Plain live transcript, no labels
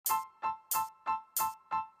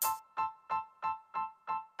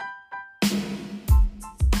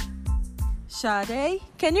Sade,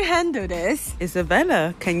 can you handle this?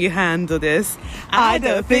 Isabella, can you handle this? I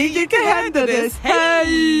don't think you can handle this.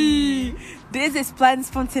 Hey! This is Planned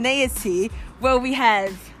Spontaneity, where we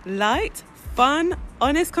have light, fun,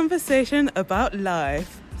 honest conversation about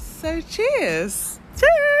life. So cheers!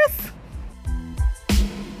 Cheers!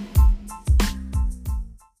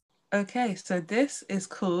 Okay, so this is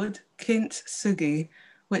called kintsugi,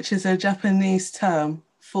 which is a Japanese term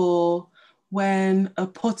for when a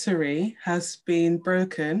pottery has been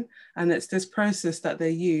broken, and it's this process that they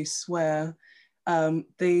use where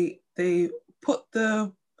they put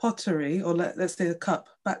the pottery, or let's say the cup,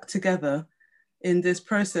 back together in this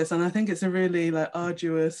process. And I think it's a really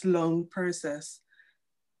arduous, long process,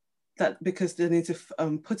 that because they need to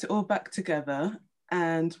put it all back together,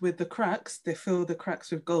 and with the cracks, they fill the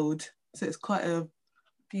cracks with gold. So it's quite a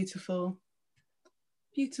beautiful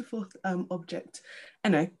object.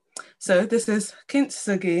 Anyway, so this is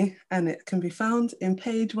kintsugi, and it can be found in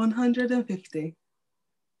page 150.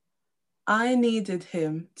 I needed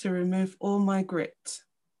him to remove all my grit,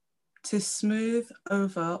 to smooth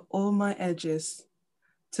over all my edges,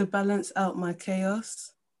 to balance out my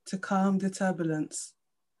chaos, to calm the turbulence.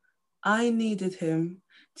 I needed him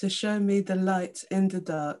to show me the light in the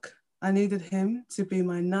dark. I needed him to be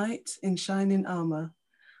my knight in shining armor.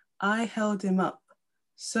 I held him up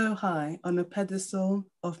so high on a pedestal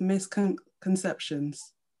of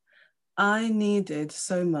misconceptions. I needed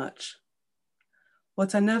so much.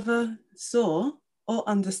 What I never saw or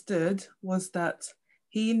understood was that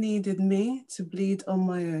he needed me to bleed on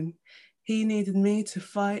my own. He needed me to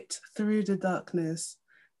fight through the darkness,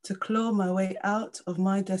 to claw my way out of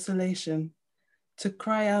my desolation, to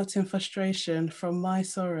cry out in frustration from my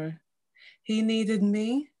sorrow. He needed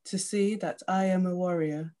me to see that I am a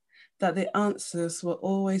warrior, that the answers were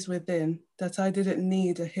always within, that I didn't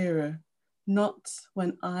need a hero, not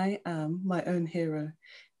when I am my own hero.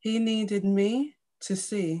 He needed me to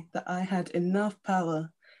see that I had enough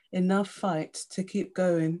power, enough fight to keep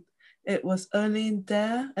going. It was only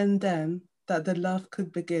there and then that the love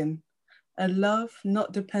could begin. A love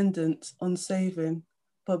not dependent on saving,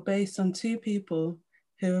 but based on two people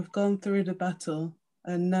who have gone through the battle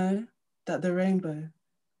and know that the rainbow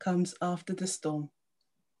comes after the storm.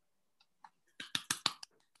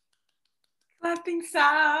 clapping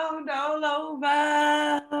sound all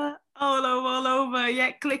over. All over.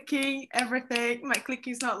 Yeah, clicking, everything. My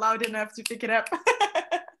clicking's not loud enough to pick it up.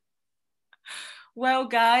 Well,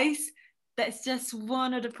 guys, that's just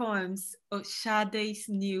one of the poems of Sade's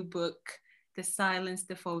new book, The Silence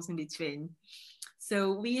That Falls in Between.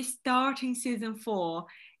 So we are starting season 4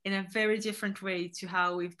 in a very different way to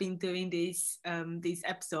how we've been doing these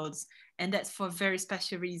episodes. And that's for a very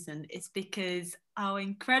special reason. It's because our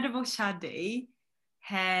incredible Sade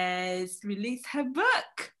has released her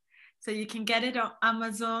book. So you can get it on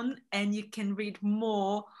Amazon, and you can read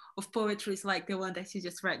more of poetries like the one that she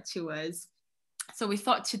just read to us. So we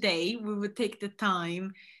thought today we would take the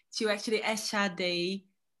time to actually ask Sade,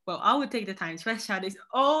 well, I would take the time to ask Sade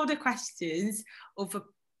all the questions of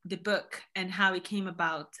the book and how it came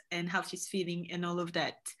about and how she's feeling and all of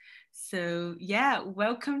that. So yeah,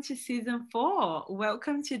 welcome to season 4.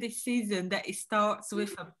 Welcome to this season that it starts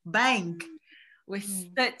with a bang, with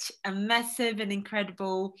such a massive and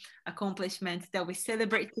incredible accomplishment that we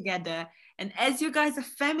celebrate together. And as you guys are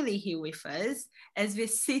family here with us, as we're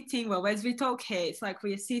sitting, well, as we talk here, it's like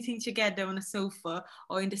we're sitting together on a sofa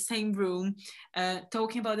or in the same room,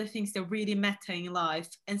 talking about the things that really matter in life,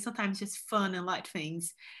 and sometimes just fun and light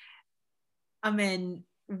things. I mean,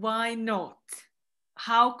 why not?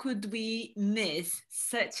 How could we miss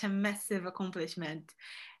such a massive accomplishment?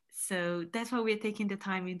 So that's why we're taking the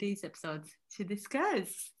time in these episodes to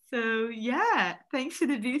discuss. So yeah, thanks to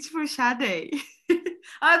the beautiful Sade,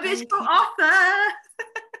 our beautiful author.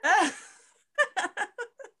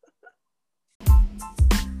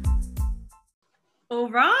 All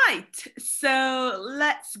right, so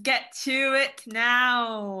let's get to it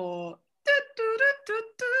now.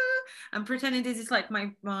 I'm pretending this is like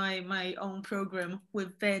my own program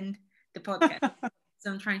within the podcast.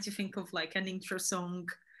 So I'm trying to think of like an intro song.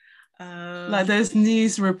 Like those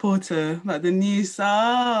news reporter, like the news.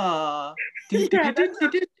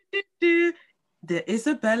 The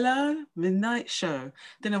Isabella Midnight Show.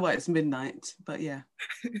 Don't know why it's midnight, but yeah.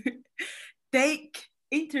 Take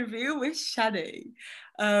interview with Sade.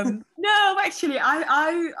 No, actually,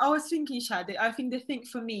 I was thinking Sade. I think the thing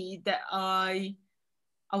for me that I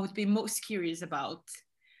would be most curious about,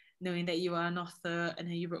 knowing that you are an author and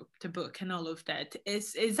you wrote the book and all of that,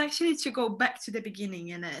 is actually to go back to the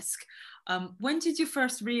beginning and ask, when did you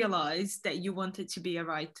first realize that you wanted to be a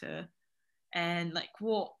writer? And like,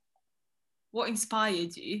 what what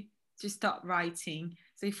inspired you to start writing?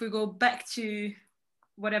 So if we go back to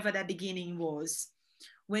whatever that beginning was,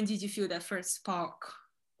 when did you feel that first spark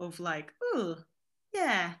of like, oh,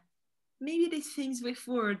 yeah, maybe these things with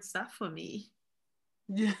words are for me?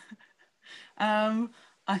 Yeah.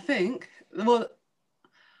 I think, well,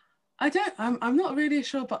 I'm not really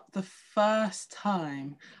sure about the first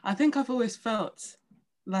time. I think I've always felt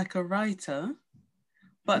like a writer,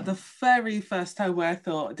 but the very first time where I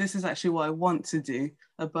thought this is actually what I want to do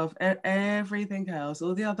above everything else,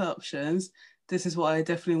 all the other options, this is what I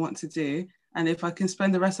definitely want to do. And if I can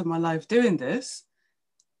spend the rest of my life doing this,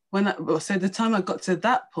 so the time I got to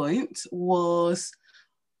that point was,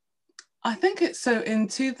 I think it's so in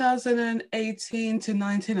 2018 to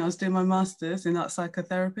 19, I was doing my master's in art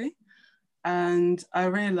psychotherapy. And I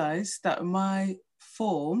realized that my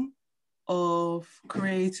form of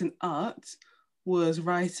creating art was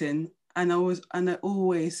writing. And I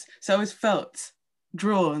always felt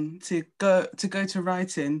drawn to go to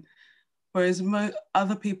writing. Whereas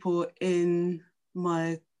other people in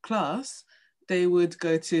my class, they would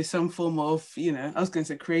go to some form of, I was going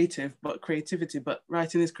to say creativity, but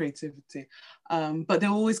writing is creativity. But they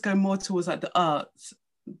always go more towards like the arts,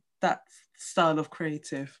 that style of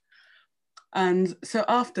creative. And so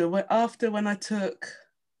when I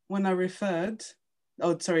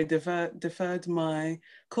deferred my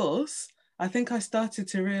course, I think I started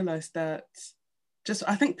to realize that,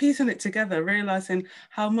 I think piecing it together, realizing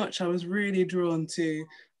how much I was really drawn to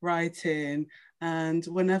writing. And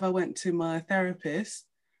whenever I went to my therapist,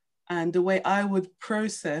 and the way I would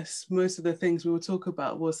process most of the things we would talk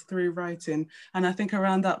about was through writing. And I think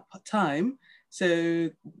around that time, so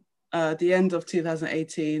the end of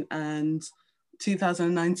 2018 and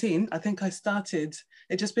 2019, I think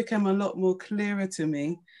it just became a lot more clearer to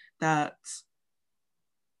me that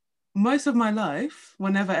most of my life,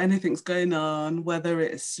 whenever anything's going on, whether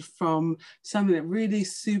it's from something really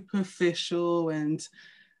superficial and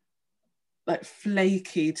like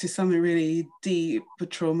flaky to something really deep,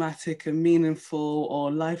 traumatic and meaningful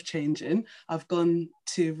or life-changing, I've gone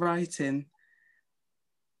to writing.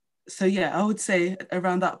 So yeah, I would say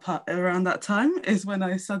around that time is when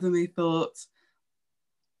I suddenly thought,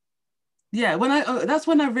 yeah, that's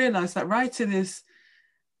when I realized that writing is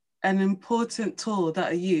an important tool that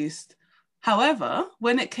I used. However,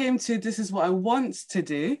 when it came to this is what I want to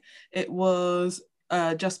do, it was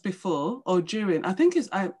just before or during. I think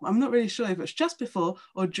I'm not really sure if it's just before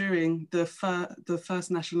or during the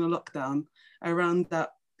first national lockdown, around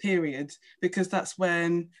that period, because that's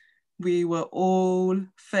when we were all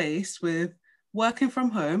faced with working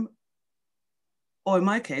from home, or in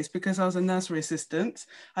my case, because I was a nursery assistant,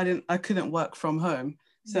 I couldn't work from home.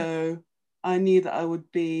 So I knew that I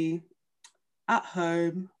would be at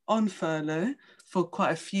home on furlough for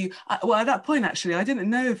quite a few. Well, at that point, actually, I didn't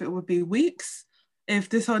know if it would be weeks, if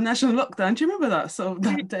this whole national lockdown. Do you remember that sort of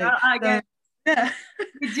that day? I guess. Yeah.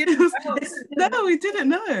 No, we didn't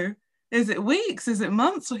know. Is it weeks? Is it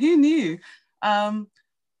months? Or who knew?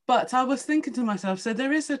 But I was thinking to myself, so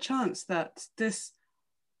there is a chance that this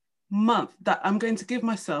month that I'm going to give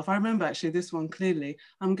myself, I remember actually this one clearly,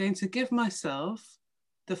 I'm going to give myself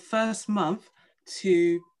the first month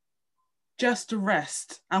to just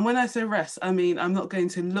rest. And when I say rest, I mean, I'm not going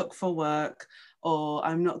to look for work, or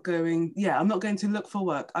I'm not going to look for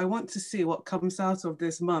work. I want to see what comes out of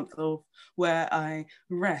this month of where I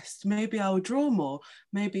rest. Maybe I'll draw more,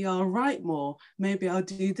 maybe I'll write more, maybe I'll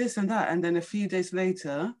do this and that. And then a few days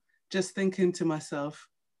later, just thinking to myself,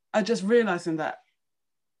 I just realizing that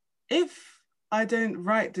if I don't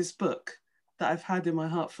write this book that I've had in my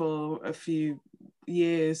heart for a few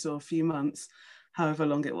years or a few months, however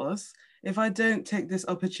long it was, if I don't take this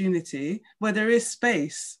opportunity where there is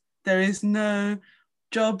space, there is no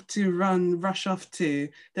job to rush off to,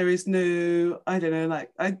 there is no, I don't know,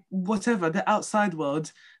 whatever, the outside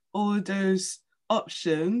world, all those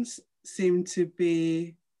options seem to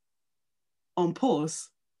be on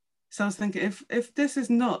pause. So I was thinking, if this is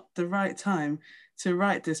not the right time to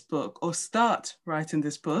write this book or start writing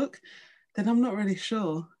this book, then I'm not really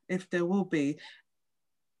sure if there will be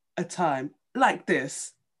a time like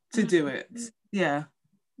this to do it. Yeah.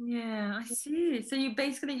 Yeah, I see. So you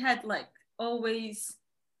basically had like always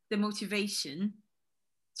the motivation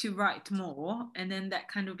to write more, and then that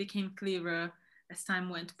kind of became clearer as time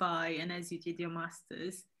went by and as you did your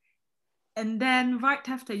masters. And then right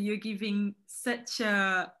after, you're giving such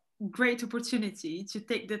a great opportunity to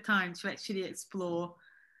take the time to actually explore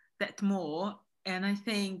that more. And I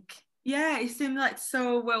think, yeah, it seemed like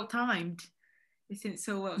so well timed. It seemed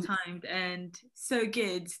so well timed and so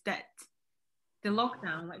good that the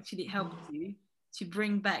lockdown actually helped you to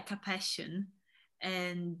bring back a passion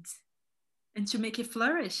and to make it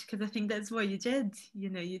flourish, because I think that's what you did.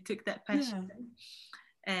 You took that passion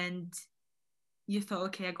and you thought,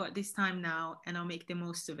 okay, I got this time now and I'll make the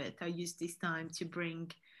most of it. I'll use this time to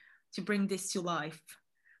bring this to life,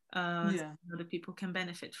 so other people can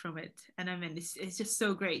benefit from it. And I mean, it's just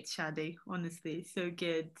so great, Shadi, honestly, so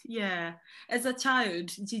good. Yeah. As a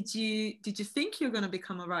child, did you think you're going to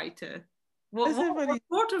become a writer? What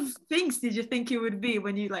sort of things did you think you would be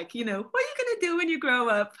when you, like, what are you going to do when you grow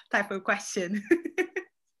up, type of question?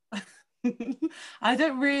 I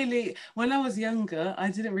don't really, when I was younger,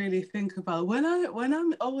 I didn't really think about when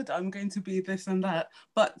I'm older, I'm going to be this and that.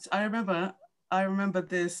 But I remember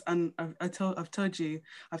this, and I've told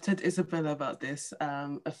Isabella about this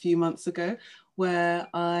a few months ago, where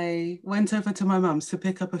I went over to my mum's to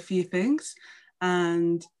pick up a few things,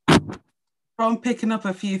 and from picking up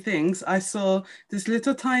a few things, I saw this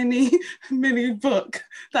little tiny mini book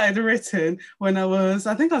that I'd written when I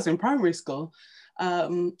think I was in primary school.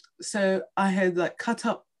 So I had like cut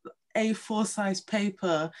up A4 size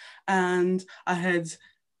paper, and I had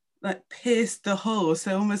like pierced the hole,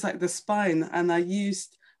 so almost like the spine, and I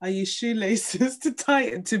used shoelaces to tie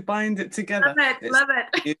it, to bind it together. Love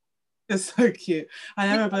it. It's so cute.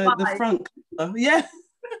 I remember the front cover. Yeah.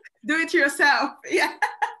 Do it yourself. Yeah.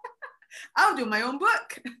 I'll do my own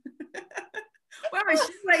book. Where are my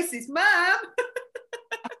shoelaces, Mom?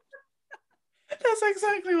 That's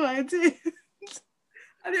exactly what I did.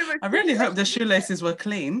 I really hope the shoelaces were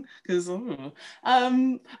clean, because and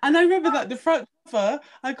I remember that the front cover,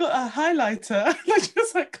 I got a highlighter, I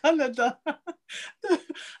just like coloured that,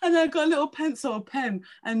 and I got a little pencil or pen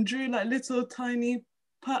and drew like little tiny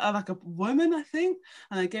like a woman, I think,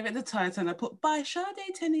 and I gave it the title and I put by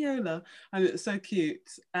Sade Teniola, and it's so cute.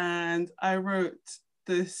 And I wrote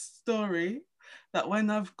this story that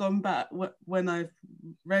when I've gone back, when I've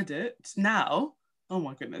read it now, oh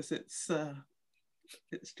my goodness, it's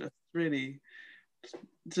just really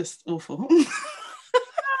just awful.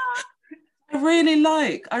 I really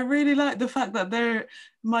like the fact that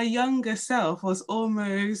my younger self was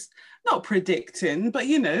almost not predicting, but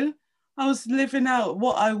I was living out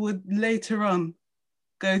what I would later on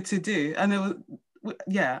go to do. And it was,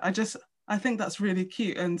 I think that's really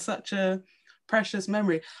cute and such a precious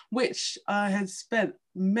memory, which I had spent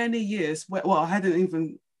many years, I hadn't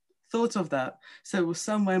even thought of that. So it was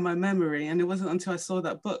somewhere in my memory. And it wasn't until I saw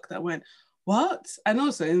that book that went, what? And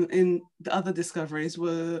also in the other discoveries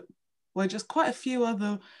were just quite a few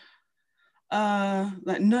other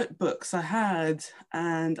like notebooks I had,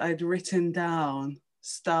 and I'd written down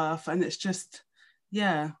stuff, and it's just,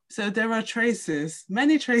 so there are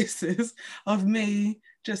many traces of me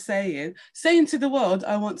just saying to the world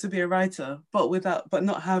I want to be a writer, but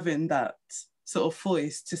not having that sort of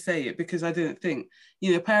voice to say it, because I didn't think,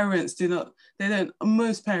 most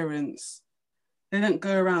parents, they don't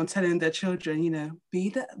go around telling their children,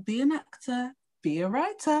 be an actor, be a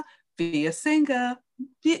writer, be a singer.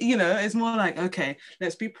 It's more like, okay,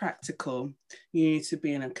 let's be practical. You need to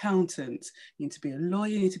be an accountant, you need to be a lawyer,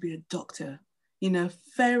 you need to be a doctor,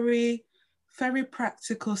 very, very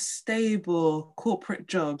practical, stable corporate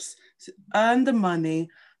jobs, earn the money,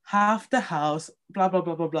 have the house, blah, blah,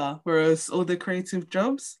 blah, blah, blah. Whereas all the creative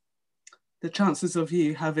jobs, the chances of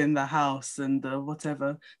you having the house and the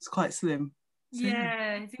whatever, it's quite slim. So,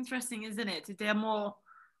 it's interesting, isn't it?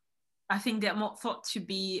 I think they're more thought to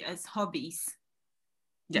be as hobbies,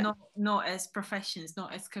 not as professions,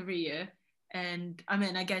 not as career. And I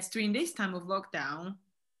mean, I guess during this time of lockdown,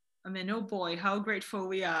 I mean, oh boy, how grateful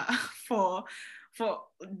we are for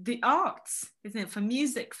the arts, isn't it? For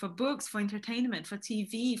music, for books, for entertainment, for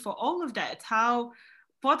TV, for all of that. How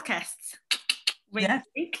podcasts, love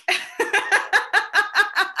it.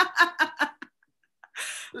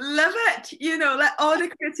 Let all the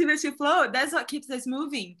creativity flow. That's what keeps us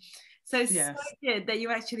moving. So it's so good that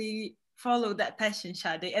you actually follow that passion,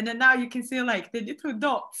 Shadi. And then now you can see like the little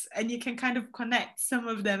dots, and you can kind of connect some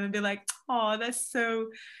of them and be like, oh, it's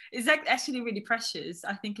actually really precious.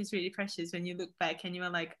 I think it's really precious when you look back and you are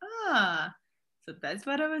like, so that's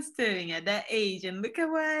what I was doing at that age, and look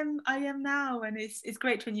at where I am now. And it's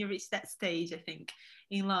great when you reach that stage, I think,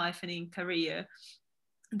 in life and in career,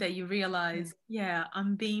 that you realize,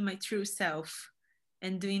 I'm being my true self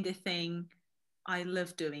and doing the thing I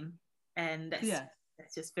love doing. And that's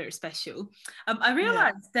just very special. I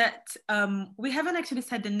realized that we haven't actually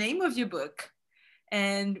said the name of your book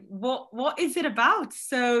and what is it about.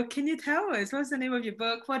 So can you tell us what's the name of your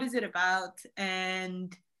book? What is it about?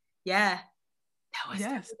 And that was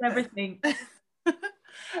everything.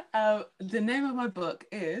 The name of my book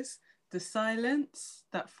is The Silence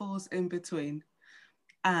That Falls in Between.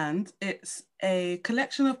 and it's a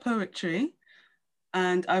collection of poetry,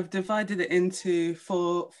 and I've divided it into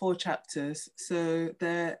four chapters. So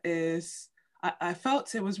there is, I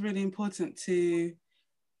felt it was really important to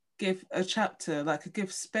give a chapter, like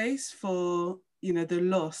give space for, you know, the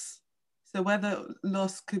loss. So whether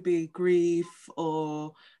loss could be grief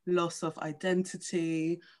or loss of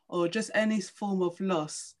identity or just any form of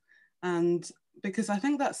loss. And because I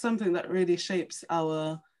think that's something that really shapes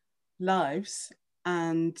our lives.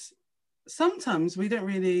 And sometimes we don't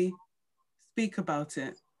really speak about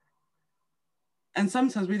it. And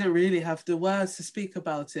sometimes we don't really have the words to speak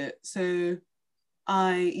about it. So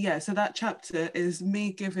so that chapter is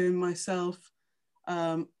me giving myself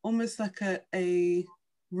almost like a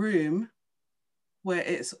room where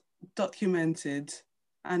it's documented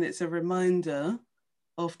and it's a reminder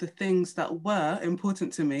of the things that were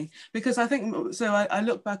important to me. Because I think, so I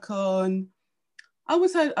look back on, I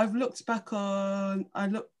would say I've looked back on,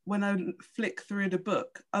 when I flick through the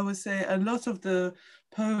book, I would say a lot of the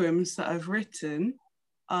poems that I've written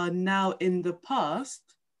are now in the past,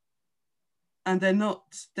 and they're not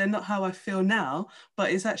how I feel now,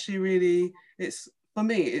 but it's actually really, it's, for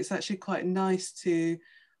me, it's actually quite nice to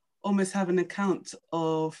almost have an account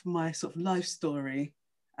of my sort of life story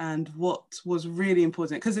and what was really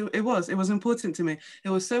important, because it was important to me. It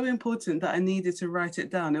was so important that I needed to write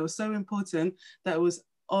it down. It was so important that it was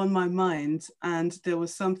on my mind, and there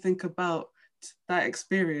was something about that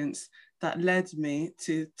experience that led me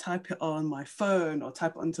to type it on my phone or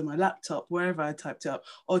type it onto my laptop, wherever I typed it up,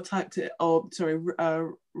 or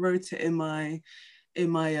wrote it in my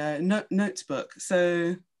notebook.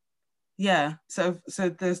 So yeah, so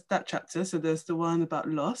there's that chapter. So there's the one about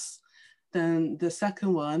loss. Then the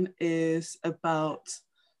second one is about,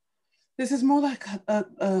 this is more like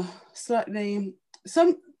a slightly,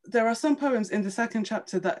 there are some poems in the second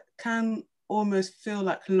chapter that can almost feel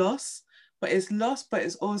like loss, but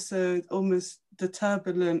it's also almost the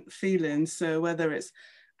turbulent feelings. So whether it's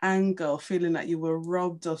anger, or feeling like you were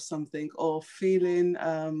robbed of something, or feeling,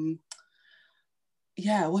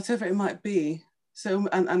 whatever it might be. So,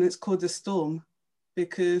 and it's called The Storm,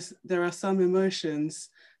 because there are some emotions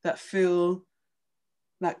that feel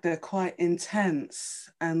like they're quite intense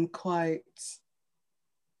and quite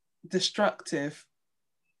destructive.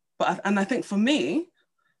 And I think for me,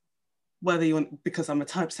 whether you want, because I'm a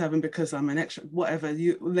type 7, because I'm an extra, whatever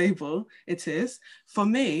you label it is, for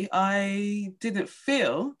me, I didn't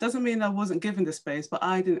feel, doesn't mean I wasn't given the space, but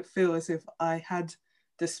I didn't feel as if I had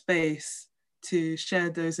the space to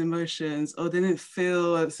share those emotions, or they didn't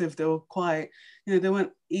feel as if they were quite, they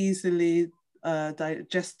weren't easily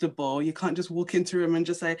digestible. You can't just walk into a room and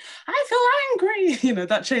just say, I feel angry.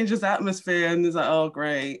 That changes the atmosphere, and it's like, oh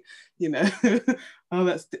great,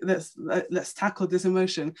 oh let's tackle this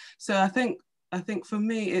emotion. So I think for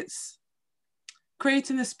me, it's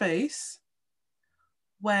creating a space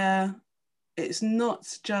where it's not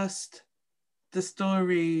just the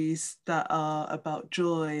stories that are about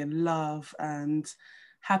joy and love and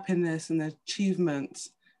happiness and achievement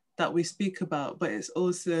that we speak about, but it's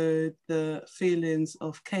also the feelings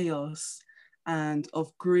of chaos and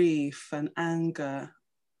of grief and anger.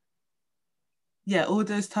 Yeah, all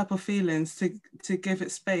those type of feelings, to give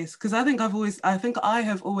it space. Because I think I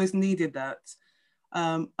have always needed that.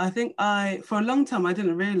 I think for a long time, I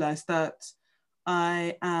didn't realize that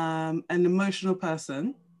I am an emotional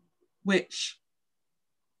person, which,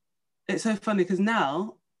 it's so funny because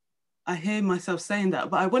now I hear myself saying that,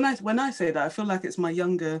 but when I say that, I feel like it's my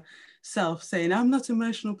younger self saying I'm not an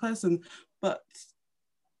emotional person, but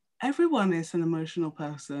everyone is an emotional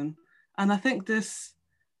person. And I think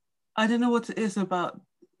I don't know what it is about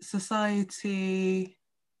society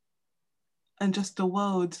and just the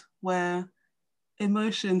world where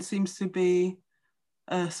emotion seems to be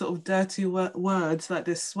a sort of dirty words, like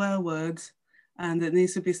this swear word, and it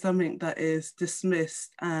needs to be something that is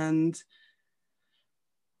dismissed. And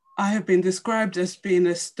I have been described as being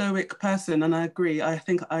a stoic person, and I agree. I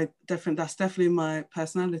think that's definitely my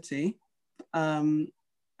personality, and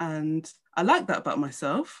I like that about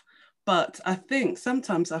myself. But I think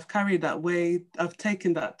sometimes I've carried that way. I've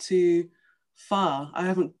taken that too far. I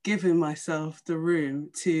haven't given myself the room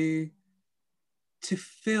to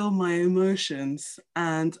feel my emotions,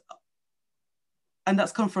 and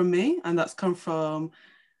that's come from me, and that's come from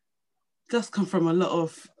a lot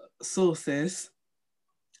of sources.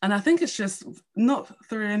 And I think it's just not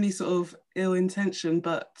through any sort of ill intention,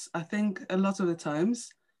 but I think a lot of the times,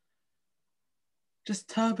 just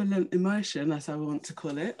turbulent emotion, as I want to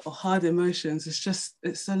call it, or hard emotions,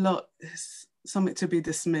 it's a lot, it's something to be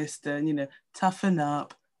dismissed and, toughen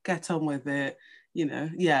up, get on with it,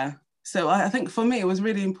 yeah. So I think for me, it was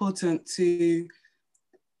really important to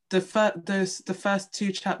the first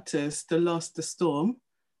two chapters, The Lost, The Storm,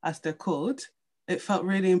 as they're called. It felt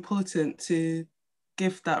really important to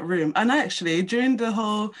give that room. And actually, during the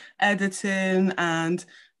whole editing and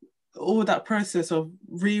all that process of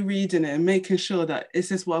rereading it and making sure that is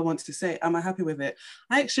this what I want to say? Am I happy with it?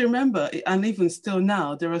 I actually remember, and even still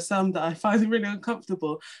now, there are some that I find really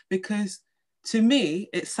uncomfortable because to me,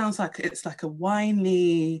 it sounds like it's like a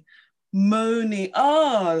whiny, moany,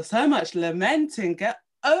 oh, so much lamenting. Get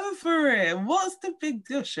over it. What's the big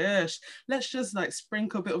deal? Shush. Let's just like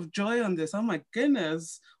sprinkle a bit of joy on this. Oh my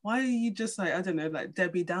goodness. Why are you just like, I don't know, like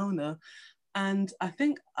Debbie Downer? And I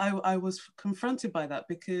think I was confronted by that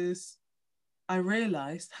because I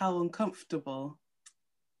realized how uncomfortable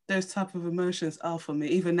those type of emotions are for me.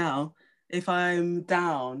 Even now, if I'm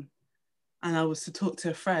down and I was to talk to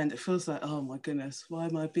a friend, it feels like, oh my goodness, why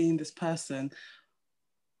am I being this person?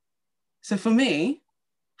 So for me,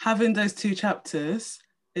 having those two chapters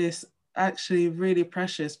is actually really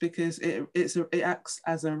precious because it acts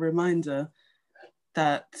as a reminder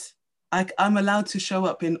that I'm allowed to show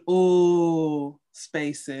up in all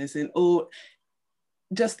spaces, in all,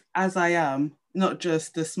 just as I am, not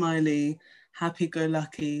just the smiley,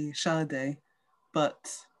 happy-go-lucky Sade,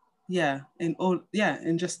 but yeah, in all, yeah,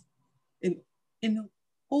 in just in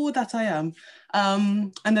all that I am.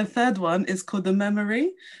 And the third one is called The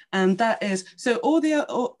Memory, and that is so all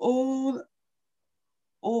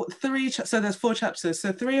three. So there's four chapters.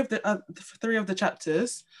 So three of the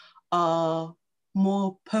chapters are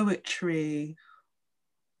more poetry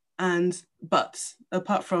but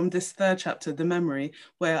apart from this third chapter, The Memory,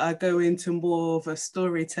 where I go into more of a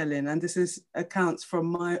storytelling, and this is accounts from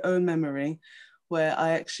my own memory, where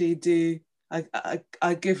I actually do I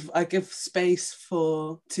give space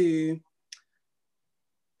to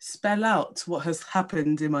spell out what has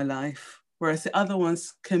happened in my life. Whereas the other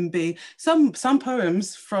ones can be some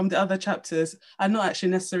poems from the other chapters are not actually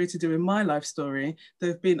necessary to do with my life story.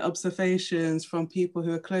 They've been observations from people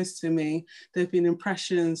who are close to me. They've been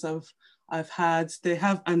impressions I've had. They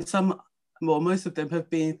have, and some, well, most of them have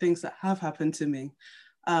been things that have happened to me.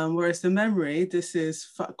 Whereas the memory, this is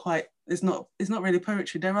quite, it's not really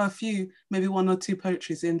poetry. There are a few, maybe one or two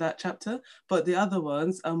poetries in that chapter, but the other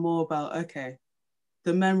ones are more about, okay,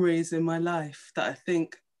 the memories in my life that I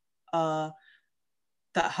think that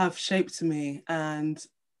have shaped me and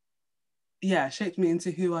shaped me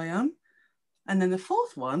into who I am. And then the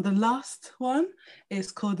fourth one, the last one,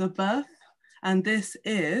 is called The Birth. And this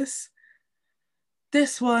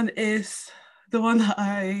one is the one that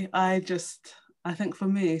I think for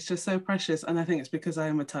me, it's just so precious. And I think it's because I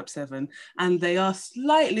am a type 7 and they are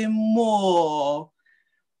slightly more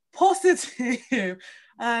positive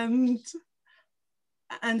and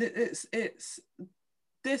it's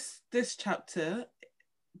this chapter,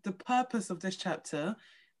 the purpose of this chapter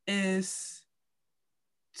is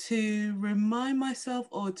to remind myself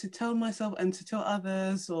or to tell myself and to tell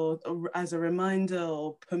others or as a reminder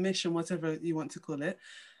or permission, whatever you want to call it,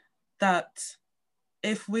 that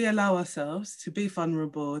if we allow ourselves to be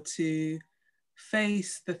vulnerable, to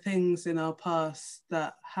face the things in our past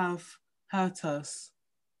that have hurt us,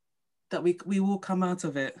 that we will come out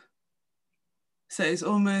of it. So it's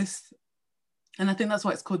almost, and I think that's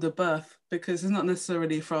why it's called The Birth, because it's not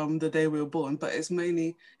necessarily from the day we were born, but it's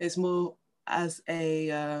more as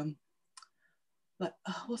a,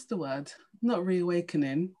 what's the word? Not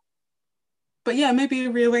reawakening, but yeah, maybe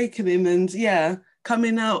a reawakening and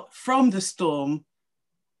coming out from the storm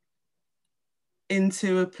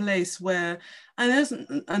into a place where, and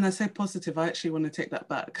I say positive, I actually want to take that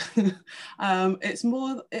back. It's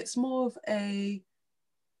more of a,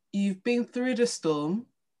 you've been through the storm,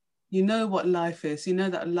 you know what life is, you know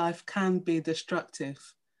that life can be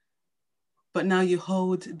destructive, but now you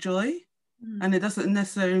hold joy. And it doesn't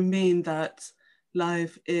necessarily mean that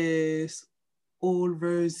life is all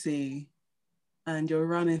rosy and you're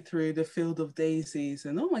running through the field of daisies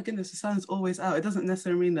and oh my goodness, the sun's always out. It doesn't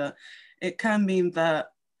necessarily mean that. It can mean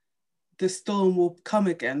that the storm will come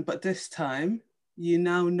again, but this time you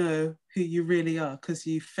now know who you really are because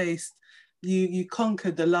you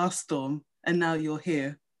conquered the last storm and now you're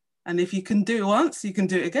here. And if you can do it once, you can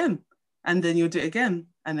do it again. And then you'll do it again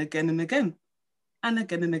and again and again and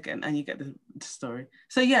again and again, and you get the story.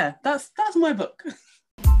 So yeah, that's my book.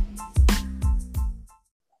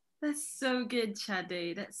 That's so good,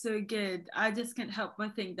 Sade. That's so good. I just can't help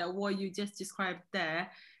but think that what you just described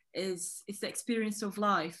there is the experience of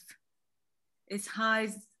life. It's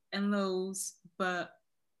highs and lows, but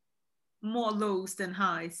more lows than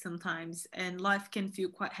highs sometimes. And life can feel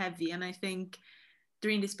quite heavy. And I think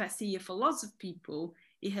during this past year, for lots of people,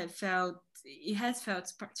 it has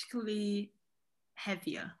felt particularly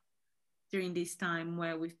heavier during this time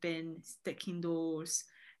where we've been stuck indoors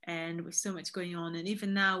and with so much going on, and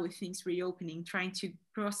even now with things reopening, trying to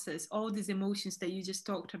process all these emotions that you just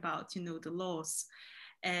talked about, you know, the loss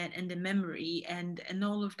and the memory and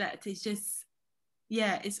all of that. It's just,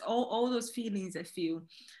 yeah, it's all those feelings I feel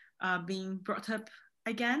being brought up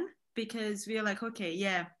again, because we are like, okay,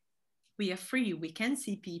 yeah, we are free, we can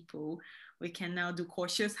see people, we can now do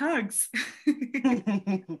cautious hugs.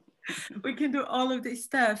 We can do all of this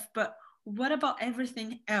stuff, but what about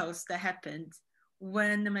everything else that happened?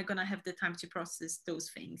 When am I going to have the time to process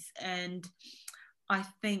those things? And I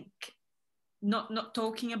think not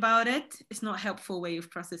talking about it is not a helpful way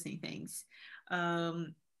of processing things.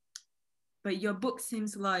 um, but your book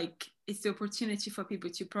seems like it's the opportunity for people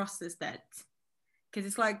to process that, because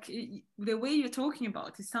it's like the way you're talking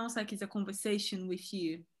about it sounds like it's a conversation with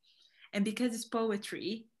you. And because it's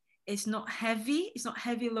poetry, it's not heavy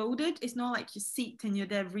loaded. It's not like you sit and you're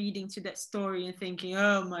there reading to that story and thinking,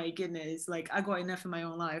 oh my goodness, like I got enough in my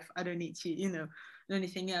own life, I don't need to, you know,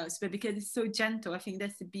 anything else. But because it's so gentle, I think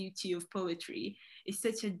that's the beauty of poetry. It's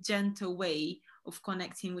such a gentle way of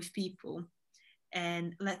connecting with people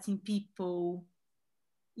and letting people,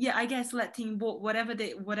 yeah, I guess letting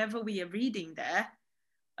whatever we are reading there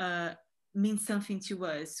uh, means something to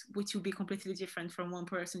us, which will be completely different from one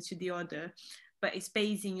person to the other, but it's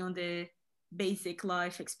basing on the basic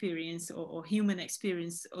life experience or human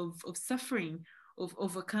experience of suffering, of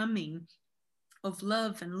overcoming, of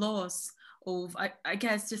love and loss, of I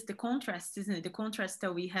guess just the contrast, isn't it? The contrast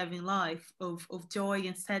that we have in life of joy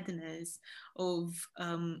and sadness, of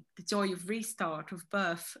the joy of restart, of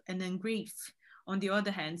birth, and then grief on the other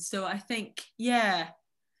hand. So I think, yeah,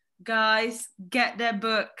 guys, get their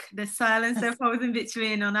book, The Silence That Falls in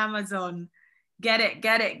Between, on Amazon. Get it,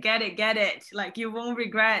 get it, get it, get it. Like, you won't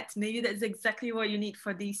regret. Maybe that's exactly what you need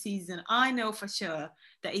for this season. I know for sure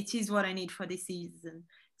that it is what I need for this season,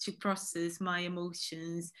 to process my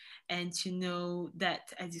emotions and to know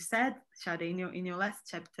that, as you said, Shade, in your last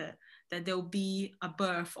chapter, that there'll be a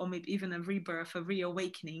birth or maybe even a rebirth, a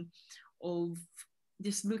reawakening of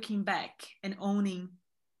just looking back and owning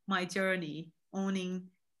my journey, owning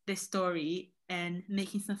the story and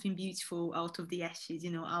making something beautiful out of the ashes, you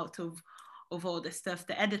know, out of all the stuff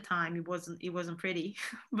that at the time it wasn't pretty,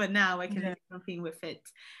 but now I can do something with it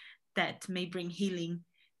that may bring healing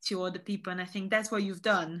to other people. And I think that's what you've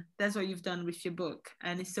done. That's what you've done with your book.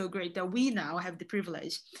 And it's so great that we now have the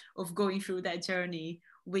privilege of going through that journey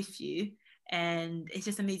with you. And it's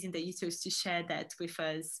just amazing that you chose to share that with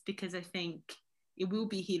us, because I think it will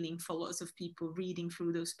be healing for lots of people reading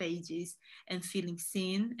through those pages and feeling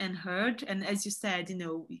seen and heard. And as you said, you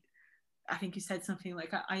know, I think you said something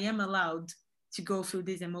like, I am allowed to go through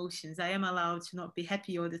these emotions. I am allowed to not be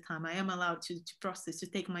happy all the time. I am allowed to process, to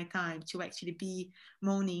take my time, to actually be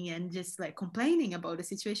moaning and just like complaining about the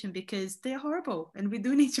situation, because they're horrible and we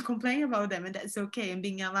do need to complain about them, and that's okay, and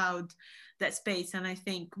being allowed that space. And I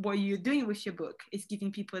think what you're doing with your book is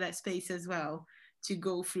giving people that space as well to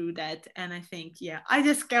go through that. And I think, yeah, I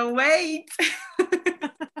just can't wait.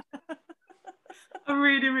 I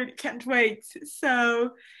really, really can't wait.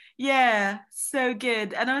 So, yeah, so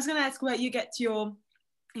good. And I was going to ask where you get your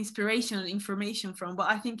inspiration and information from, but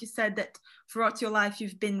I think you said that throughout your life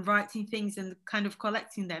you've been writing things and kind of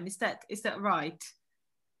collecting them. Is that right?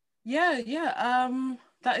 Yeah.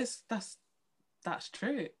 That's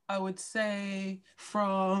true. I would say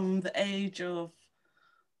from the age of,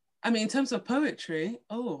 I mean, in terms of poetry,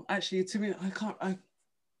 oh, actually, to me,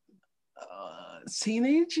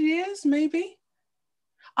 teenage years, maybe.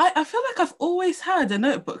 I feel like I've always had a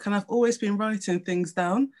notebook and I've always been writing things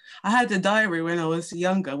down. I had a diary when I was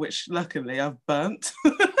younger, which luckily I've burnt.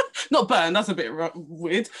 Not burnt, that's a bit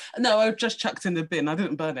weird. No, I just chucked in the bin. I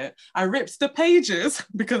didn't burn it. I ripped the pages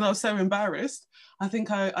because I was so embarrassed. I think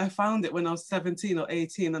I found it when I was 17 or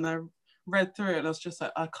 18 and I read through it and I was just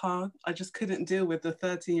like, I just couldn't deal with the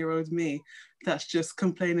 13-year-old me that's just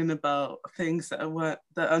complaining about things that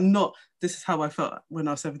are not, this is how I felt when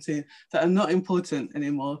I was 17, that are not important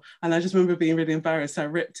anymore. And I just remember being really embarrassed. I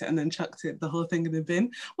ripped it and then chucked it, the whole thing in the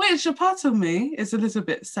bin, which a part of me is a little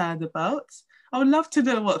bit sad about. I would love to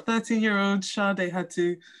know what 13-year-old Sade had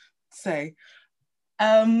to say.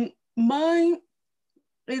 My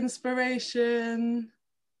inspiration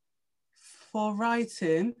for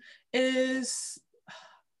writing is,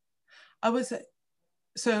 I would say,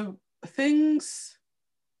 so things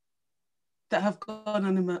that have gone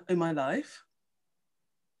on in my life.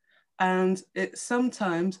 And it's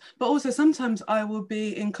sometimes, but also sometimes I will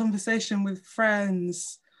be in conversation with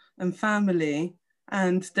friends and family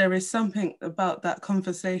And there is something about that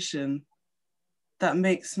conversation that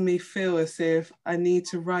makes me feel as if I need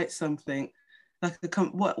to write something, like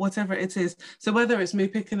whatever it is. So whether it's me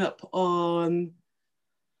picking up on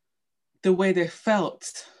the way they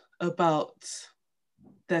felt about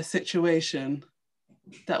their situation,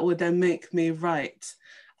 that would then make me write.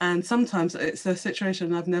 And sometimes it's a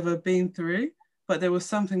situation I've never been through, but there was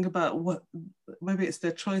something about maybe it's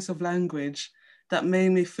the choice of language that made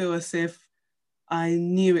me feel as if I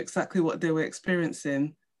knew exactly what they were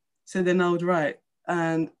experiencing. So then I would write.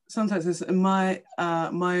 And sometimes it's my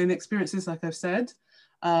own experiences, like I've said.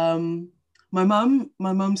 My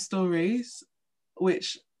mum's stories,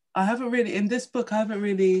 which I haven't really, in this book, I haven't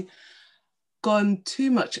really gone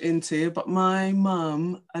too much into, but my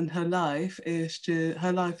mum and her life just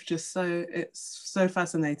it's so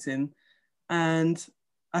fascinating. And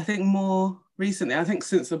I think more recently, I think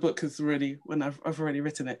since the book is really, when I've already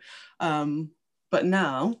written it, but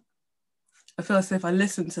now I feel as if I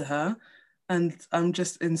listen to her and I'm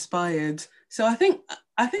just inspired. So I think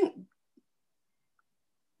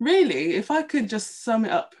really, if I could just sum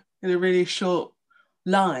it up in a really short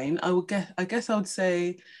line, I guess I would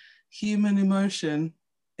say human emotion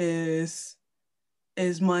is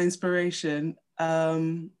my inspiration.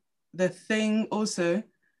 The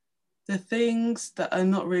things that are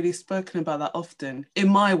not really spoken about that often in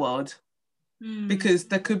my world, because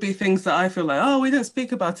there could be things that I feel like, oh, we don't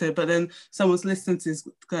speak about it, but then someone's listening to this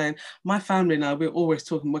going, my family now, we're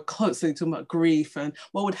constantly talking about grief and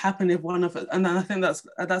what would happen if one of us, and I think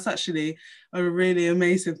that's actually a really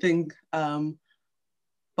amazing thing.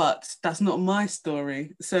 But that's not my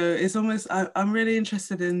story. So it's almost, I'm really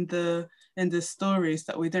interested in the stories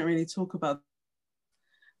that we don't really talk about.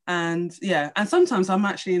 And yeah, and sometimes I'm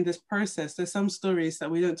actually in this process. There's some stories that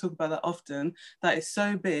we don't talk about that often that is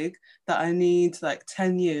so big that I need like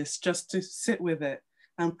 10 years just to sit with it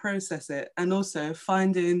and process it. And also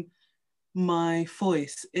finding my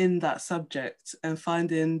voice in that subject and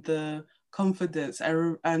finding the confidence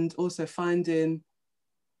and also finding,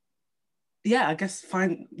 yeah, I guess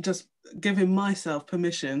just giving myself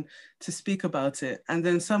permission to speak about it. And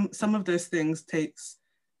then some of those things takes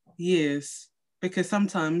years, because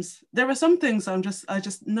sometimes there are some things I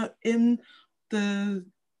just know in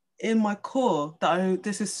my core that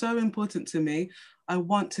this is so important to me. I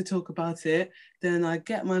want to talk about it. Then I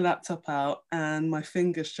get my laptop out and my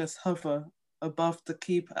fingers just hover above the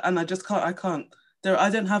keypad and I can't. I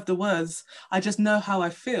don't have the words. I just know how I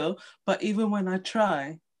feel. But even when I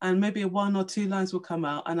try, and maybe one or two lines will come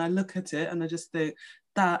out and I look at it and I just think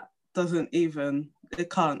that doesn't even, it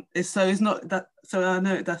can't. It's not that, so I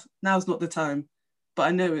know that now's not the time, but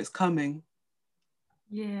I know it's coming.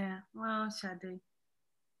 Yeah, wow, Shadi.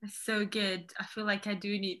 It's so good. I feel like I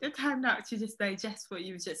do need the time now to just digest what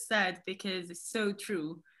you've just said because it's so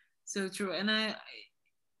true. So true. And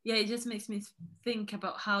yeah, it just makes me think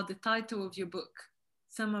about how the title of your book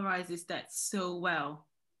summarizes that so well.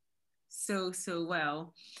 So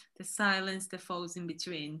well. The silence that falls in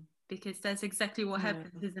between. Because that's exactly what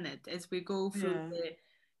happens, isn't it? As we go through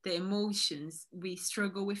the emotions, we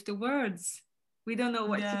struggle with the words. We don't know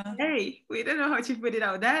what to say. We don't know how to put it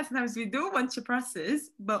out there. Sometimes we do want to process,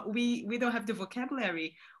 but we don't have the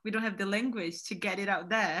vocabulary. We don't have the language to get it out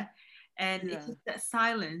there. And it's just that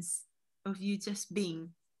silence of you just being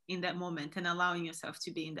in that moment and allowing yourself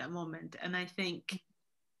to be in that moment. And I think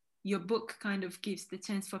your book kind of gives the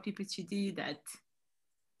chance for people to do that,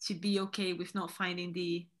 to be okay with not finding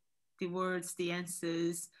the words, the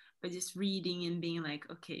answers, but just reading and being like,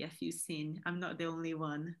 okay, I feel seen. I'm not the only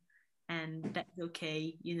one, and that's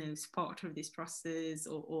okay. You know, it's part of this process,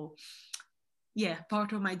 or yeah,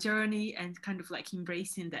 part of my journey, and kind of like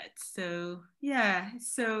embracing that. So yeah,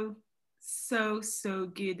 so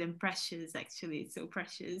good and precious. Actually, it's so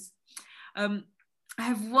precious. I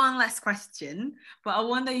have one last question, but I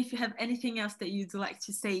wonder if you have anything else that you'd like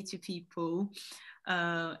to say to people.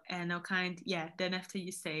 And then after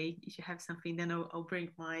you say, if you have something, then I'll bring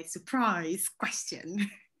my surprise question.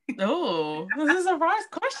 Oh, this is a surprise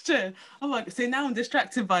question. I'm like, see, now I'm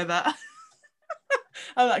distracted by that.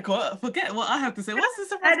 I'm like, what? Forget what I have to say. What's the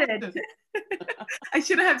surprise question? I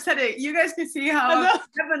shouldn't have said it. You guys can see how I've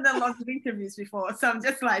never done lots of interviews before. So I'm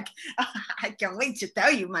just like, I can't wait to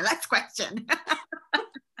tell you my last question.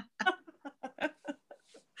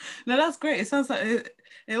 No, that's great. It sounds like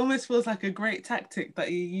it almost feels like a great tactic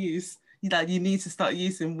that you use, that you need to start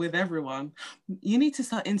using with everyone. You need to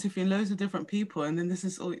start interviewing loads of different people, and then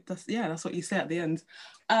that's what you say at the end.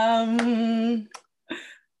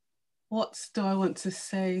 What do I want to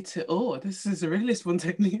say to? Oh, this is really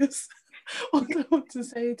spontaneous. What do I want to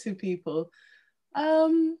say to people?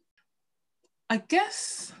 I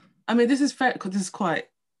guess, I mean, this is quite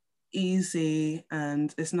easy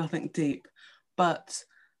and it's nothing deep, but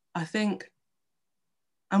I think,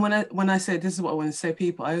 and when I say this is what I want to say,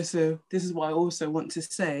 people, this is what I also want to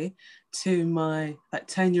say to my like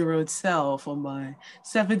 10-year-old self or my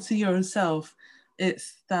 70-year-old self.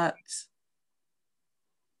 It's that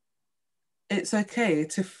it's okay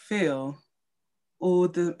to feel all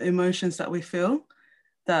the emotions that we feel.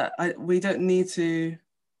 We don't need to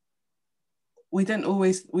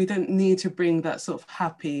bring that sort of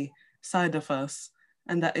happy side of us,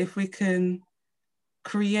 and that if we can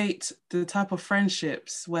create the type of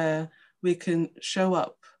friendships where we can show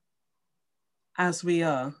up as we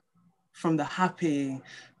are, from the happy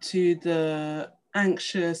to the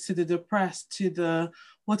anxious to the depressed to the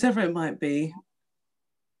whatever it might be.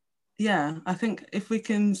 Yeah, I think if we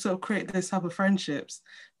can sort of create those type of friendships,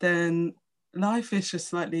 then life is just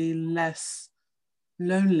slightly less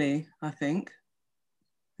lonely, I think.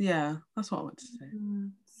 Yeah, that's what I want to say.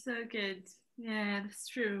 So good. Yeah, that's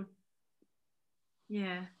true.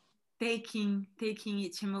 Yeah, taking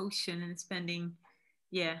each emotion and spending,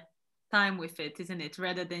 yeah, time with it, isn't it?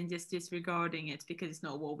 Rather than just disregarding it because it's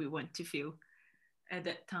not what we want to feel at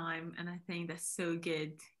that time. And I think that's so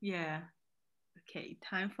good. Yeah. Okay,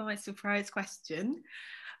 time for my surprise question.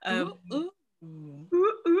 Ooh, ooh.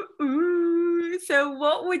 So,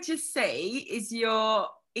 what would you say is your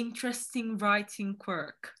interesting writing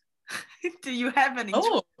quirk? Do you have an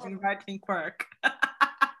interesting writing quirk?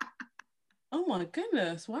 Oh my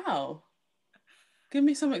goodness, wow. Give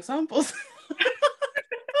me some examples.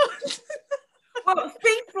 Well,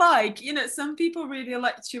 things like, some people really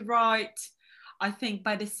like to write, I think,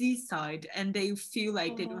 by the seaside, and they feel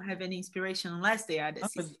like they don't have any inspiration unless they are at the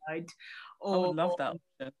seaside. I would love that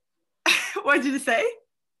option. What did you say?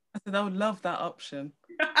 I said I would love that option.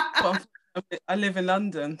 But I live in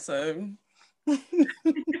London, so.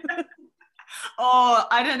 Or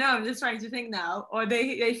I don't know, I'm just trying to think now. Or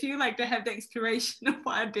they feel like they have the inspiration of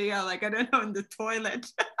why they are, like, I don't know, in the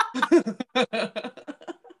toilet.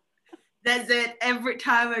 That's it. Every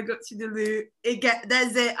time I go to the loo,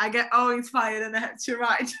 that's it. I get all inspired and I have to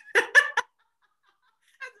write. That's a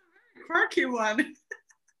very quirky one.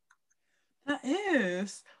 That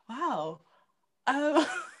is. Wow.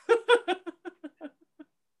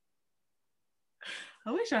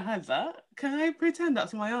 I wish I had that. Can I pretend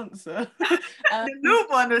that's my answer? The loo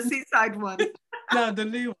one or seaside one? No, the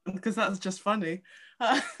loo one, because that's just funny.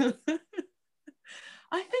 I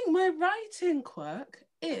think my writing quirk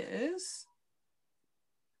is.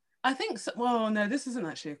 I think so. Well, no, this isn't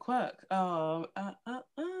actually a quirk. Oh,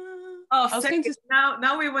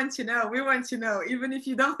 now we want to know. We want to know, even if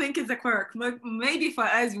you don't think it's a quirk. Maybe for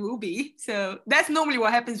us will be. So that's normally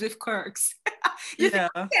what happens with quirks. Yeah.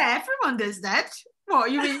 Think, yeah, everyone does that.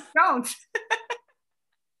 What, you mean you don't?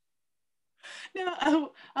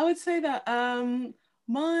 No, I would say that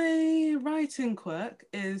my writing quirk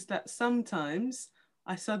is that sometimes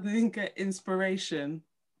I suddenly get inspiration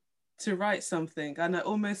to write something, and I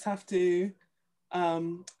almost have to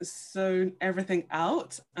zone everything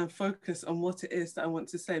out and focus on what it is that I want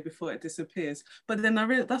to say before it disappears. But then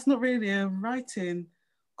that's not really a writing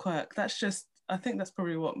quirk. I think that's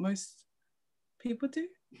probably what most people do.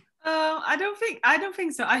 I don't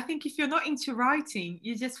think so. I think if you're not into writing,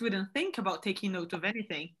 you just wouldn't think about taking note of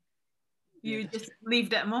anything. You just leave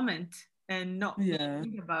that moment and not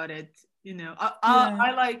think about it.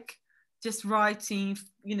 I like just writing,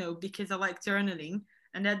 because I like journaling,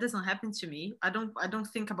 and that doesn't happen to me. I don't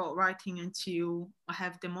think about writing until I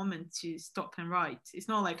have the moment to stop and write. It's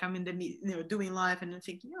not like I'm in the doing live and I'm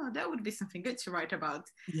thinking, that would be something good to write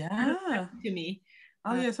about. Yeah. To me.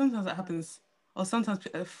 Oh yeah, sometimes that happens. Or sometimes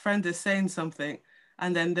a friend is saying something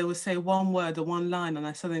and then they will say one word or one line and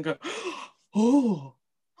I suddenly go, oh,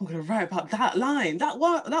 I'm gonna write about that line, that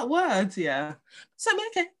word, yeah. So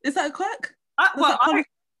okay, is that a quirk?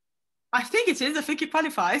 I think it is. I think it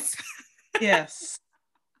qualifies. Yes.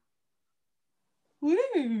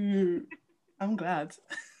 Woo! I'm glad.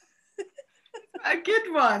 A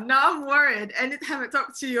good one. Now I'm worried. Anytime I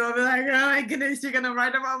talk to you, I'll be like, oh my goodness, you're gonna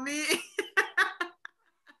write about me.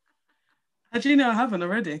 How do you know I haven't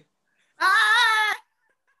already? Ah!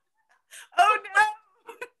 Oh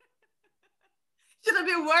no! Should I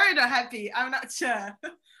be worried or happy? I'm not sure.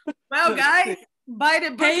 Well, guys, buy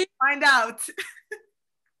the book and find out.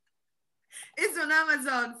 It's on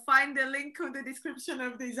Amazon. Find the link in the description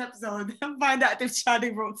of this episode and find out if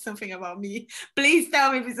Charlie wrote something about me. Please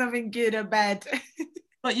tell me if it's something good or bad.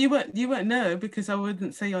 But you won't know because I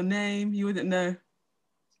wouldn't say your name. You wouldn't know.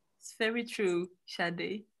 It's very true,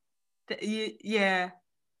 Shadi. Yeah.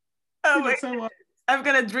 Oh my God. I'm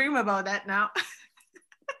gonna dream about that now.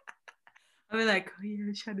 I'll be like, oh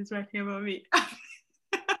yeah, Shade's writing about me.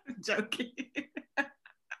 I'm joking.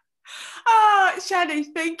 Oh, Shade,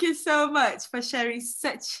 thank you so much for sharing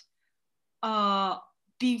such a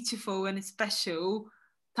beautiful and special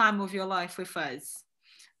time of your life with us.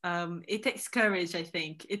 It takes courage, I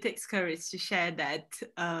think. It takes courage to share that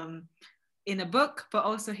in a book, but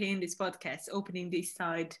also here in this podcast, opening this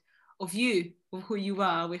side of you, of who you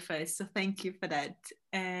are with us. So thank you for that.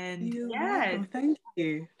 And You're yeah, welcome. Thank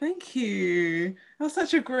you. Thank you. That was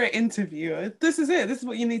such a great interview. This is it. This is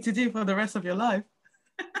what you need to do for the rest of your life.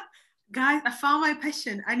 guys, I found my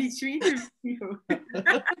passion. I need to interview people.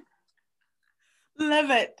 Love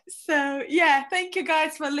it. So yeah, thank you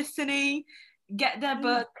guys for listening. Get their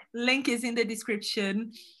book. Link is in the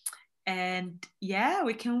description. And yeah,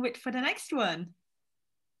 we can wait for the next one.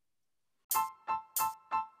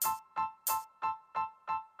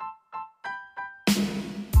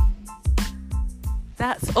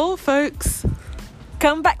 That's all, folks.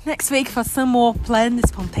 Come back next week for some more planned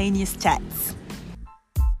spontaneous chats.